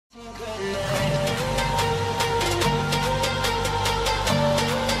Hey,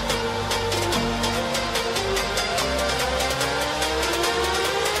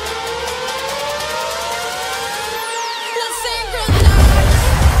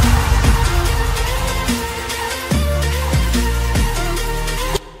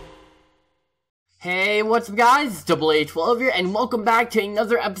 what's up guys, AA12 here, and welcome back to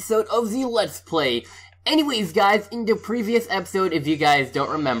another episode of the Let's Play. Anyways guys, in the previous episode, if you guys don't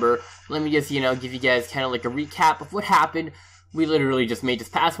remember, let me just, give you guys kind of like a recap of what happened. We literally just made this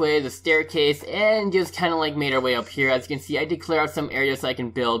pathway, the staircase, and just kind of like made our way up here. As you can see, I did clear out some areas so I can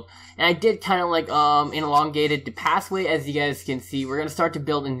build, and I did kind of like elongated the pathway. As you guys can see, we're gonna start to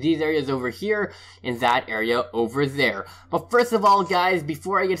build in these areas over here, in that area over there. But first of all guys,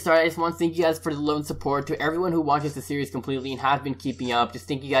 before I get started, I just want to thank you guys for the loan support. To everyone who watches the series completely and have been keeping up, just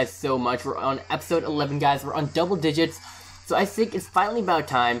thank you guys so much. We're on episode 11 guys, we're on double digits, so I think it's finally about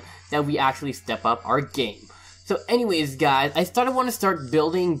time that we actually step up our game. So anyways guys, I want to start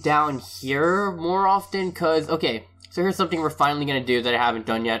building down here more often, because, okay, so here's something we're finally going to do that I haven't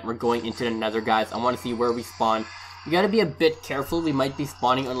done yet. We're going into the nether guys. I want to see where we spawn. We got to be a bit careful. We might be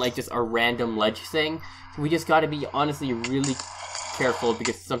spawning on like just a random ledge thing. So we just got to be honestly really careful,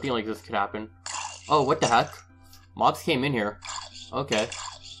 because something like this could happen. Oh, what the heck? Mobs came in here. Okay.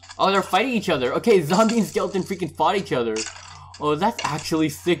 Oh, they're fighting each other. Okay, zombie and skeleton freaking fought each other. Oh, that's actually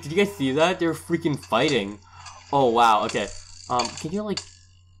sick. Did you guys see that? They're freaking fighting. Oh wow, okay. Can you like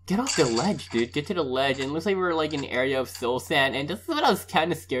get off the ledge, dude? Get to the ledge. And it looks like we're like in an area of soul sand, and this is what I was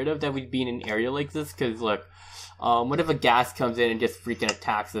kinda scared of, that we'd be in an area like this, cause look, what if a gas comes in and just freaking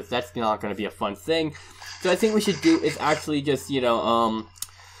attacks us? That's not gonna be a fun thing. So I think we should do is actually just,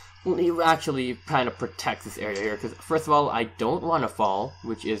 actually kind of protect this area here, because first of all, I don't wanna fall,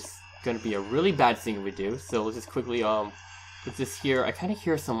 which is gonna be a really bad thing if we do. So let's just quickly put this here. I kind of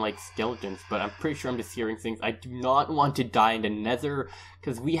hear some like skeletons, but I'm pretty sure I'm just hearing things. I do not want to die in the nether,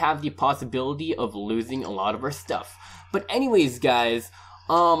 because we have the possibility of losing a lot of our stuff. But anyways guys,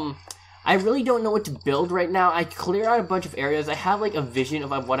 I really don't know what to build right now. I cleared out a bunch of areas. I have like a vision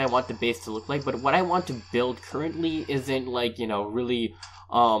of what I want the base to look like, but what I want to build currently isn't like, really,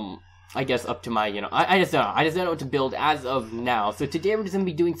 I guess up to my, I just don't know. I just don't know what to build as of now. So today we're just going to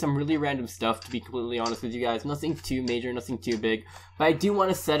be doing some really random stuff, to be completely honest with you guys. Nothing too major, nothing too big. But I do want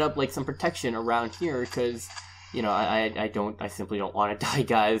to set up like some protection around here, because, I simply don't want to die,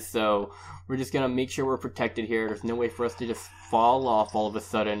 guys. So we're just going to make sure we're protected here. There's no way for us to just fall off all of a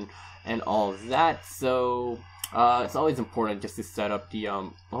sudden and all of that. So it's always important just to set up the,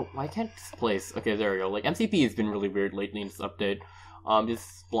 oh, why can't this place? Okay, there we go. Like, MCPE has been really weird lately in this update.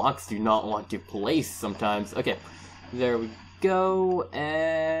 Just blocks do not want to place sometimes. Okay, there we go,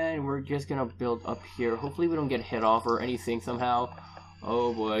 and we're just gonna build up here. Hopefully we don't get hit off or anything somehow.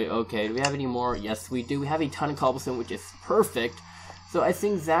 Oh boy, okay, do we have any more? Yes, we do. We have a ton of cobblestone, which is perfect. So I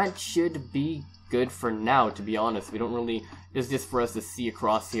think that should be good for now, to be honest. We don't really, it's just for us to see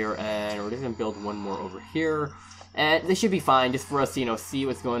across here, and we're just gonna build one more over here. And this should be fine, just for us to, see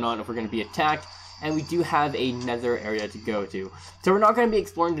what's going on if we're gonna be attacked. And we do have a nether area to go to. So we're not going to be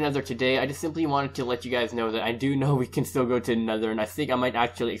exploring the nether today. I just simply wanted to let you guys know that I do know we can still go to the nether, and I think I might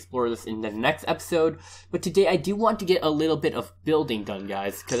actually explore this in the next episode. But today I do want to get a little bit of building done,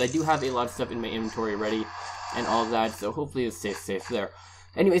 guys, because I do have a lot of stuff in my inventory ready and all that, so hopefully it stays safe there.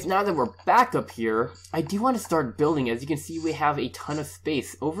 Anyways, now that we're back up here, I do want to start building. As you can see, we have a ton of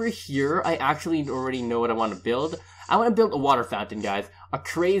space. Over here, I actually already know what I want to build. I want to build a water fountain, guys. A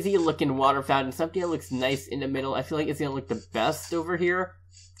crazy looking water fountain, something that looks nice in the middle. I feel like it's going to look the best over here.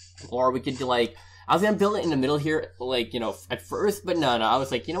 Or we could do like, I was going to build it in the middle here, like, at first, but no, I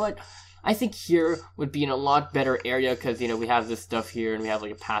was like, you know what? I think here would be in a lot better area, because, we have this stuff here, and we have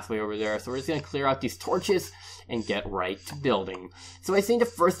like a pathway over there. So we're just going to clear out these torches and get right to building. So I think the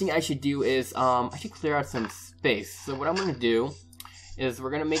first thing I should do is, I should clear out some space. So what I'm going to do is we're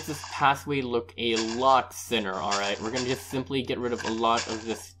going to make this pathway look a lot thinner, alright? We're going to just simply get rid of a lot of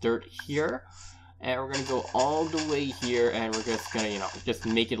this dirt here. And we're going to go all the way here, and we're just going to, just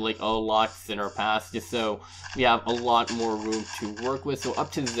make it like a lot thinner path, just so we have a lot more room to work with. So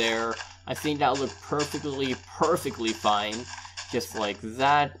up to there, I think that'll look perfectly fine, just like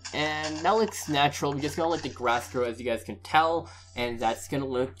that. And that looks natural. We're just going to let the grass grow, as you guys can tell, and that's going to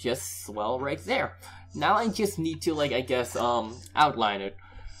look just swell right there. Now I just need to, like, I guess, outline it.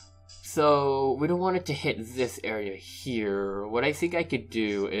 So we don't want it to hit this area here. What I think I could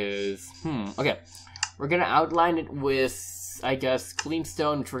do is, okay, we're gonna outline it with, I guess, clean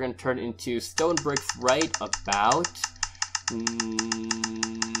stone, which we're gonna turn into stone bricks right about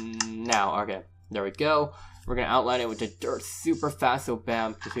now. Okay, there we go. We're gonna outline it with the dirt super fast. So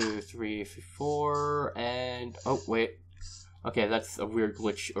bam, 2, 3, 4, and oh wait. Okay, that's a weird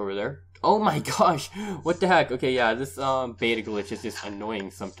glitch over there. Oh my gosh, what the heck? Okay, yeah, this beta glitch is just annoying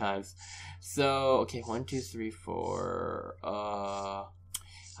sometimes. So okay, 1, 2, 3, 4.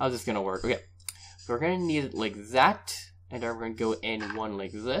 How's this gonna work? Okay, so we're gonna need it like that, and then we're gonna go in one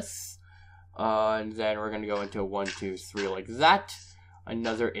like this, and then we're gonna go into 1, 2, 3 like that.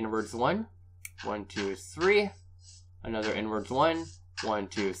 Another inwards 1, 1, 2, 3. Another inwards 1, 1,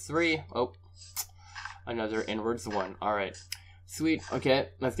 2, 3. Oh, another inwards 1. All right. Sweet, okay,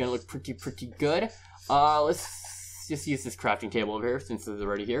 that's gonna look pretty good. Let's just use this crafting table over here since it's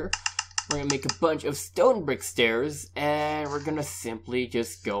already here. We're gonna make a bunch of stone brick stairs, and we're gonna simply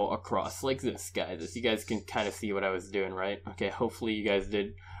just go across like this, guys. As you guys can kind of see what I was doing, right? Okay, hopefully you guys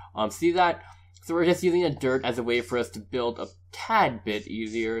did see that. So we're just using the dirt as a way for us to build a tad bit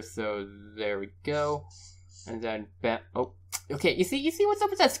easier. So there we go, and then bam. Oh, okay. You see what's up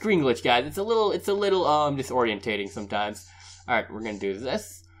with that screen glitch, guys? It's a little disorientating sometimes. Alright, we're gonna do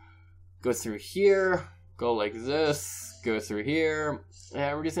this. Go through here, go like this, go through here,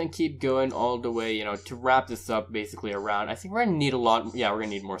 and we're just gonna keep going all the way, you know, to wrap this up basically around. I think we're gonna need a lot, yeah, we're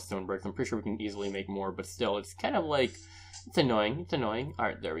gonna need more stone bricks. I'm pretty sure we can easily make more, but still, it's kind of like, it's annoying,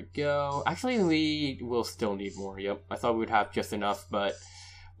 Alright, there we go. Actually, we will still need more, yep. I thought we would have just enough, but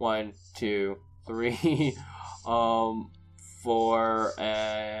 1, 2, 3, 4,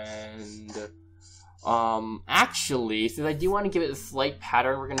 and... actually, since I do want to give it a slight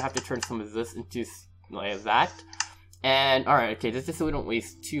pattern, we're gonna have to turn some of this into like that. And alright, okay, just so we don't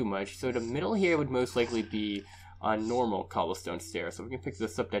waste too much. So the middle here would most likely be a normal cobblestone stair. So we can pick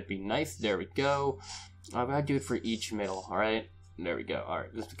this up, that'd be nice. There we go. I'm gonna do it for each middle, alright? There we go.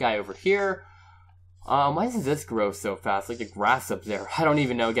 Alright, this guy over here. Why does this grow so fast? Like the grass up there. I don't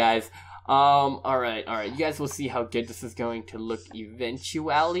even know, guys. Alright. You guys will see how good this is going to look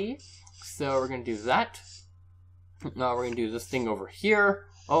eventually. So we're gonna do that. Now we're gonna do this thing over here.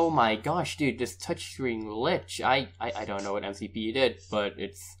 Oh my gosh, dude, this touchscreen glitch. I don't know what MCPE did, but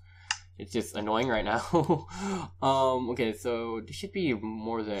it's just annoying right now. Okay, so this should be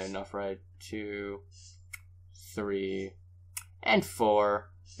more than enough, right? 2, 3, and 4.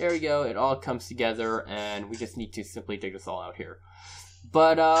 There we go. It all comes together, and we just need to simply dig this all out here.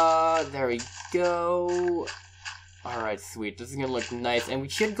 But there we go. Alright, sweet. This is gonna look nice. And we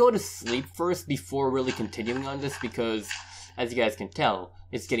should go to sleep first before really continuing on this because, as you guys can tell,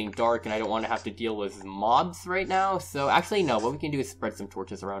 it's getting dark and I don't want to have to deal with mobs right now. So, actually, no. What we can do is spread some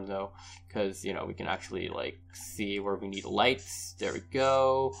torches around, though. Because, you know, we can actually, like, see where we need lights. There we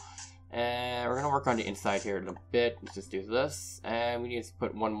go. And we're gonna work on the inside here in a bit. Let's just do this. And we need to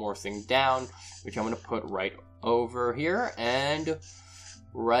put one more thing down, which I'm gonna put right over here. And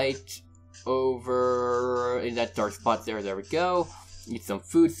right over in that dark spot there. There we go. Eat some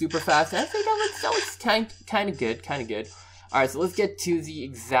food super fast. And I think that looks kind of good. Alright, so let's get to the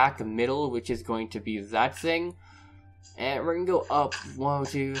exact middle, which is going to be that thing. And we're gonna go up 1,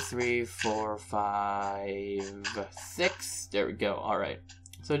 2, 3, 4, 5, 6. There we go. Alright.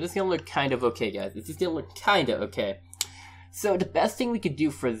 So this is gonna look kind of okay, guys. It's just gonna look kind of okay. So the best thing we could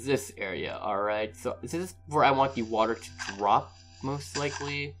do for this area, alright? So this is where I want the water to drop, most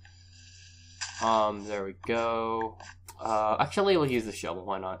likely. There we go. Actually, we'll use the shovel.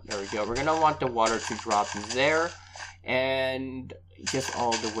 Why not? There we go. We're gonna want the water to drop there. And just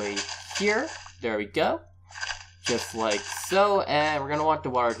all the way here. There we go. Just like so. And we're gonna want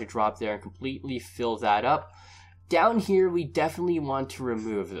the water to drop there and completely fill that up. Down here, we definitely want to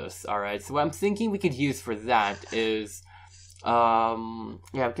remove this. Alright, so what I'm thinking we could use for that is... yeah,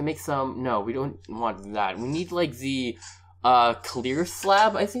 we can make some... No, we don't want that. We need, like, the... clear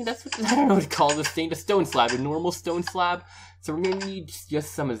slab, I think that's what, I don't know what to call this thing, the stone slab, the normal stone slab. So we're gonna need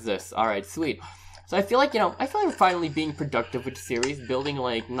just some of this. Alright, sweet. So I feel like, you know, we're finally being productive with the series, building,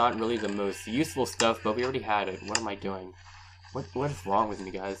 like, not really the most useful stuff, but we already had it. What am I doing? What is wrong with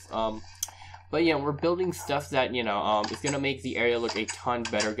me, guys? But, you know, we're building stuff that, you know, is gonna make the area look a ton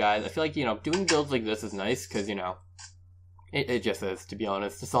better, guys. I feel like, you know, doing builds like this is nice, because, you know, it just is, to be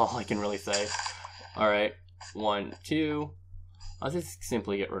honest. That's all I can really say. Alright. 1, 2. I'll just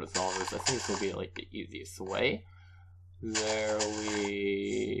simply get rid of all of this. I think this will be like the easiest way. There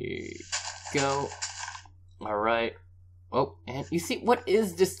we go. Alright. Oh, and you see, what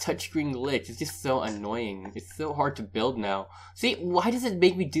is this touchscreen glitch? It's just so annoying. It's so hard to build now. See, why does it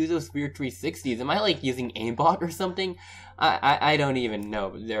make me do those weird 360s? Am I like using aimbot or something? I don't even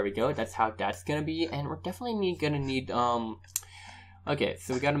know. But there we go. That's how that's gonna be. And we're definitely gonna need, okay,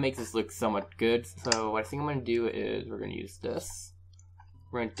 so we gotta make this look somewhat good. So what I think I'm gonna do is we're gonna use this.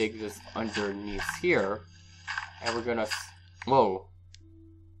 We're gonna dig this underneath here. And we're gonna... Whoa.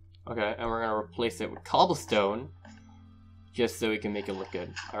 Okay, and we're gonna replace it with cobblestone. Just so we can make it look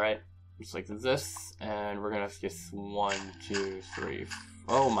good. Alright. Just like this. And we're gonna just 1, 2, 3...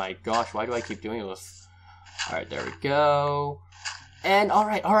 Oh my gosh, why do I keep doing this? Alright, there we go. And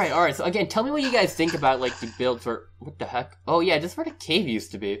alright. So again, tell me what you guys think about like the build for... What the heck? Oh yeah, this is where the cave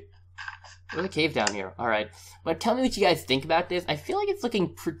used to be. There's a cave down here. Alright. But tell me what you guys think about this. I feel like it's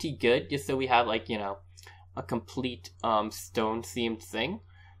looking pretty good, just so we have like, you know, a complete stone themed thing.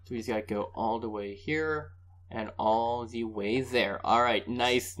 So we just gotta go all the way here and all the way there. Alright,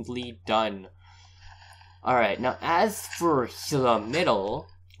 nicely done. Alright, now as for the middle,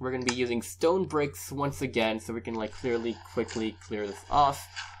 we're going to be using stone bricks once again, so we can like quickly clear this off.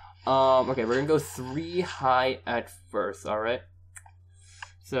 Okay, we're going to go 3 high at first, alright?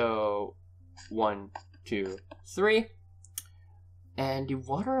 So, 1, 2, 3. And the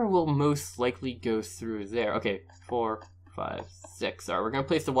water will most likely go through there. Okay, 4, 5, 6. Alright, we're going to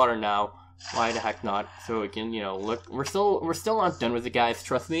place the water now. Why the heck not? So we can, you know, look. We're still not done with it, guys,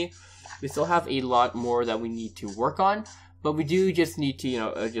 trust me. We still have a lot more that we need to work on, but we do just need to, you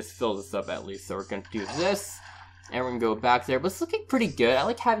know, just fill this up at least. So we're going to do this, and we're going to go back there. But it's looking pretty good. I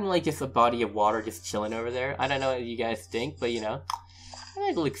like having, like, just a body of water just chilling over there. I don't know what you guys think, but, you know, I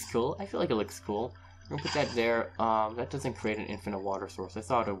think it looks cool. I feel like it looks cool. We're going to put that there. That doesn't create an infinite water source. I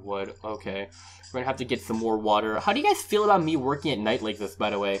thought it would. Okay. We're going to have to get some more water. How do you guys feel about me working at night like this, by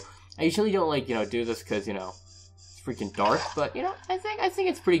the way? I usually don't, like, you know, do this because, you know, freaking dark, but you know, I think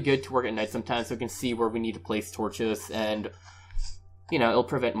it's pretty good to work at night sometimes, so we can see where we need to place torches, and you know, it'll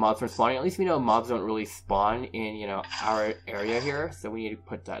prevent mobs from spawning. At least we know mobs don't really spawn in, you know, our area here, so we need to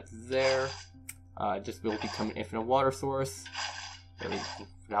put that there. Just will become an infinite water source.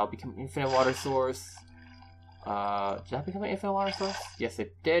 That'll become an infinite water source. Did that become an infinite water source? Yes,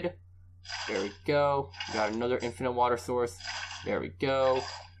 it did. There we go. We got another infinite water source. There we go.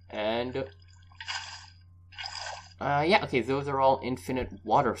 And yeah, okay, those are all infinite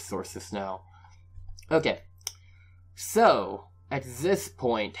water sources now. Okay, so, at this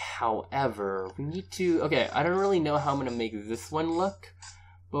point, however, we need to... Okay, I don't really know how I'm gonna make this one look,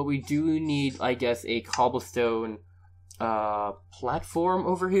 but we do need, I guess, a cobblestone platform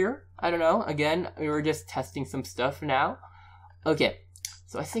over here. I don't know, again, we were just testing some stuff now. Okay,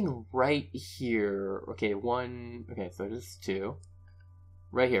 so I think right here... Okay, so this is 2.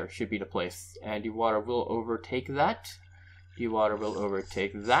 Right here should be the place, and the water will overtake that. The water will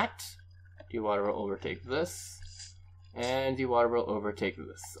overtake that. The water will overtake this. And the water will overtake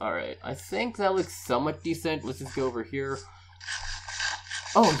this. Alright, I think that looks somewhat decent. Let's just go over here.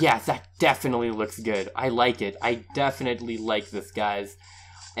 Oh yeah, that definitely looks good. I like it. I definitely like this, guys.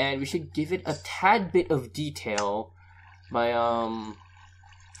 And we should give it a tad bit of detail by,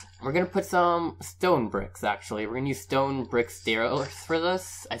 we're gonna put some stone bricks, actually. We're gonna use stone brick stairs for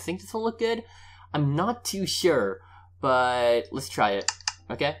this. I think this will look good. I'm not too sure, but let's try it,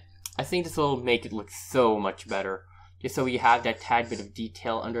 okay? I think this will make it look so much better. Just so we have that tad bit of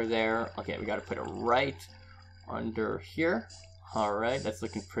detail under there. Okay, we gotta put it right under here. Alright, that's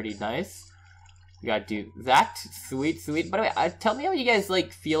looking pretty nice. We gotta do that. Sweet, sweet. By the way, tell me how you guys,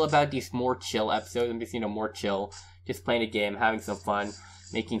 like, feel about these more chill episodes. I'm just, you know, more chill. Just playing a game, having some fun.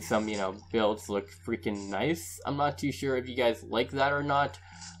 Making some, you know, builds look freaking nice. I'm not too sure if you guys like that or not,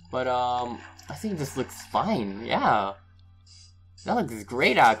 but I think this looks fine. Yeah, that looks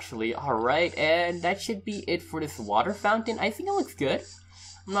great actually. Alright, and that should be it for this water fountain. I think it looks good.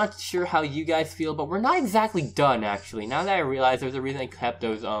 I'm not sure how you guys feel, but we're not exactly done actually. Now that I realize there's a reason I kept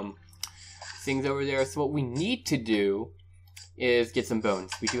those things over there. So what we need to do is get some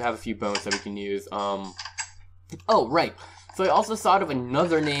bones. We do have a few bones that we can use. Oh right. So I also thought of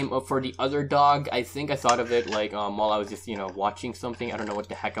another name for the other dog. I think I thought of it like while I was just, you know, watching something. I don't know what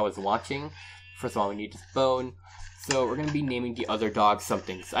the heck I was watching. First of all, we need this bone. So we're going to be naming the other dog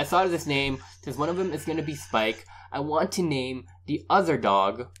something. So I thought of this name because one of them is going to be Spike. I want to name the other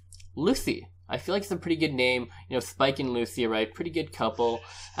dog Lucy. I feel like it's a pretty good name. You know, Spike and Lucy, right? Pretty good couple.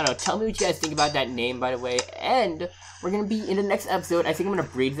 I don't know. Tell me what you guys think about that name, by the way. And we're going to be, in the next episode, I think I'm going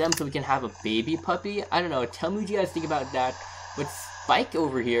to breed them so we can have a baby puppy. I don't know. Tell me what you guys think about that. But Spike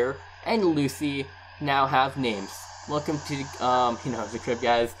over here and Lucy now have names. Welcome to, you know, the crib,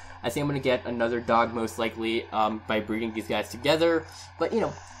 guys. I think I'm going to get another dog, most likely, by breeding these guys together. But, you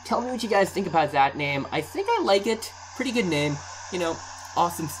know, tell me what you guys think about that name. I think I like it. Pretty good name. You know,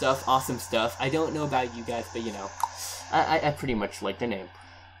 awesome stuff, awesome stuff. I don't know about you guys, but, you know, I pretty much like the name.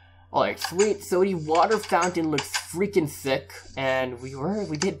 Alright, sweet. So the water fountain looks freaking sick. And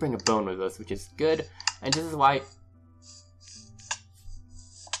we did bring a bone with us, which is good. And this is why...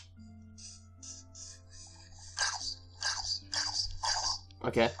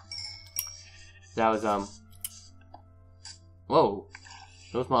 Okay. That was, whoa.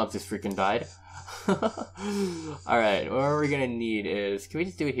 Those mobs just freaking died. Alright, what we're gonna need is... Can we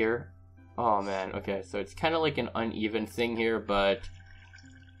just do it here? Oh, man. Okay, so it's kind of like an uneven thing here, but...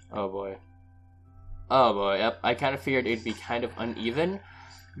 Oh, boy. Oh, boy. Yep, I kind of figured it'd be kind of uneven.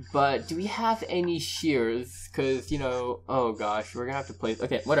 But do we have any shears? Because, you know... Oh, gosh. We're gonna have to place...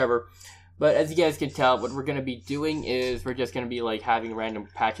 Okay, whatever. But as you guys can tell, what we're gonna be doing is we're just gonna be, like, having random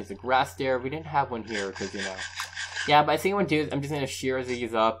patches of grass there. We didn't have one here, because, you know... Yeah, but I think what I'm gonna do is I'm just gonna shear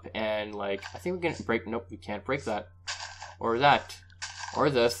these up, and, like... I think we're gonna break... Nope, we can't break that. Or that. Or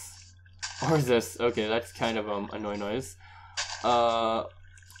this. Or this. Okay, that's kind of, annoying noise.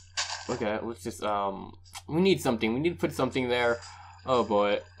 Okay, let's just, we need something. We need to put something there. Oh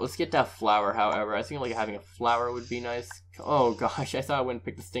boy. Let's get that flower, however. I think, like, having a flower would be nice. Oh gosh, I thought I wouldn't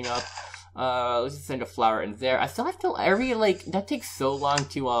pick this thing up. Let's just send a flower in there. I still have to, that takes so long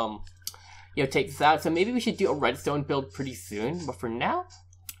to, you know, take this out. So maybe we should do a redstone build pretty soon. But for now,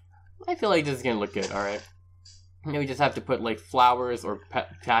 I feel like this is gonna look good, alright. Maybe we just have to put, like, flowers or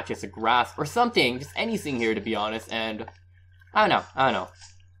patches of grass or something. Just anything here, to be honest. And, I don't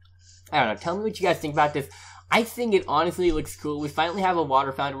know. Tell me what you guys think about this. I think it honestly looks cool. We finally have a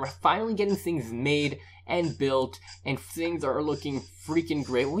water fountain. We're finally getting things made and built. And things are looking freaking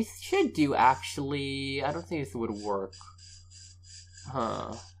great. What we should do, actually... I don't think this would work.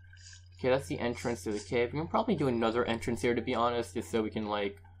 Huh. Okay, that's the entrance to the cave. We can probably do another entrance here, to be honest. Just so we can,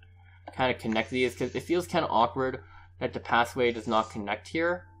 like... kind of connect these, because it feels kind of awkward that the pathway does not connect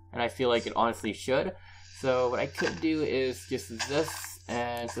here, and I feel like it honestly should. So what I could do is just this,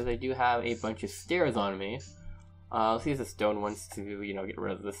 and since I do have a bunch of stairs on me, let's use the stone ones to, you know, get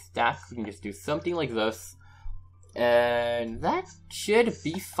rid of the stack. We can just do something like this, and that should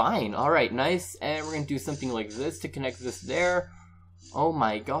be fine. Alright, nice, and we're gonna do something like this to connect this there. Oh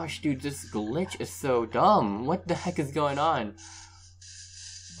my gosh, dude, this glitch is so dumb. What the heck is going on?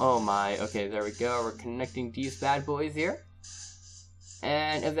 Oh my, okay, there we go. We're connecting these bad boys here.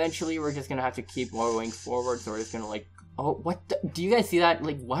 And eventually we're just gonna have to keep going forward, so we're just gonna, like... Oh, what the... Do you guys see that?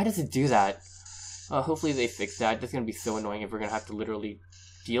 Like, why does it do that? Hopefully they fix that. That's gonna be so annoying if we're gonna have to literally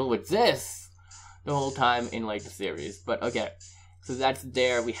deal with this the whole time in, like, the series. But, okay. So that's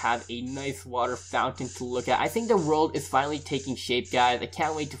there. We have a nice water fountain to look at. I think the world is finally taking shape, guys. I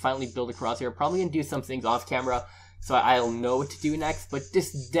can't wait to finally build across here. Probably gonna do some things off camera, so I'll know what to do next, but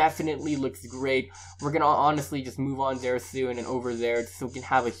this definitely looks great. We're gonna honestly just move on there soon and over there so we can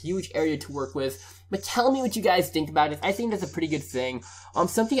have a huge area to work with. But tell me what you guys think about it. I think that's a pretty good thing.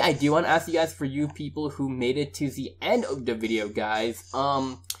 Something I do want to ask you guys, for you people who made it to the end of the video, guys,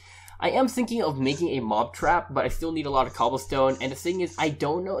 I am thinking of making a mob trap, but I still need a lot of cobblestone, and the thing is, I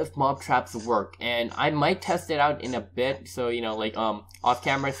don't know if mob traps work, and I might test it out in a bit, so, you know, like, off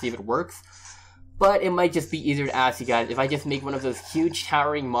camera, see if it works. But it might just be easier to ask you guys if I just make one of those huge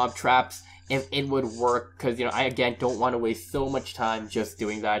towering mob traps, if it would work, because, you know, I again don't want to waste so much time just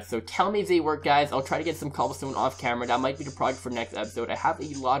doing that. So tell me if they work, guys. I'll try to get some cobblestone off camera. That might be the project for next episode. I have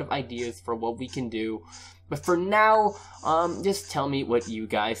a lot of ideas for what we can do. But for now, just tell me what you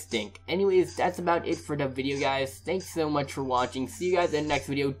guys think. Anyways, that's about it for the video, guys. Thanks so much for watching. See you guys in the next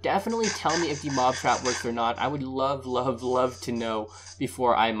video. Definitely tell me if the mob trap works or not. I would love to know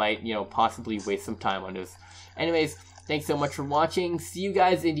before I might, you know, possibly waste some time on this. Anyways, thanks so much for watching. See you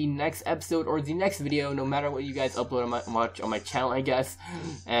guys in the next episode or the next video, no matter what you guys upload on my channel, I guess.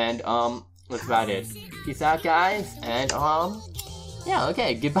 And, that's about it. Peace out, guys. And, yeah,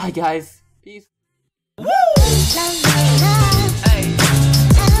 okay. Goodbye, guys. Peace. Woo!